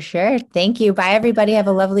 For sure. Thank you. Bye, everybody. Have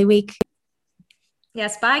a lovely week.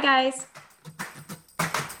 Yes. Bye, guys.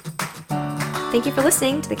 Thank you for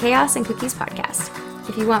listening to the Chaos and Cookies podcast.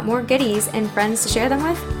 If you want more goodies and friends to share them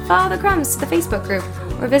with, follow the crumbs to the Facebook group,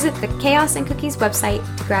 or visit the Chaos and Cookies website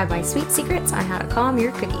to grab my sweet secrets on how to calm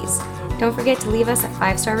your cookies. Don't forget to leave us a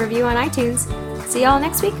 5-star review on iTunes. See y'all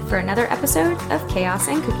next week for another episode of Chaos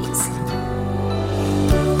and Cookies.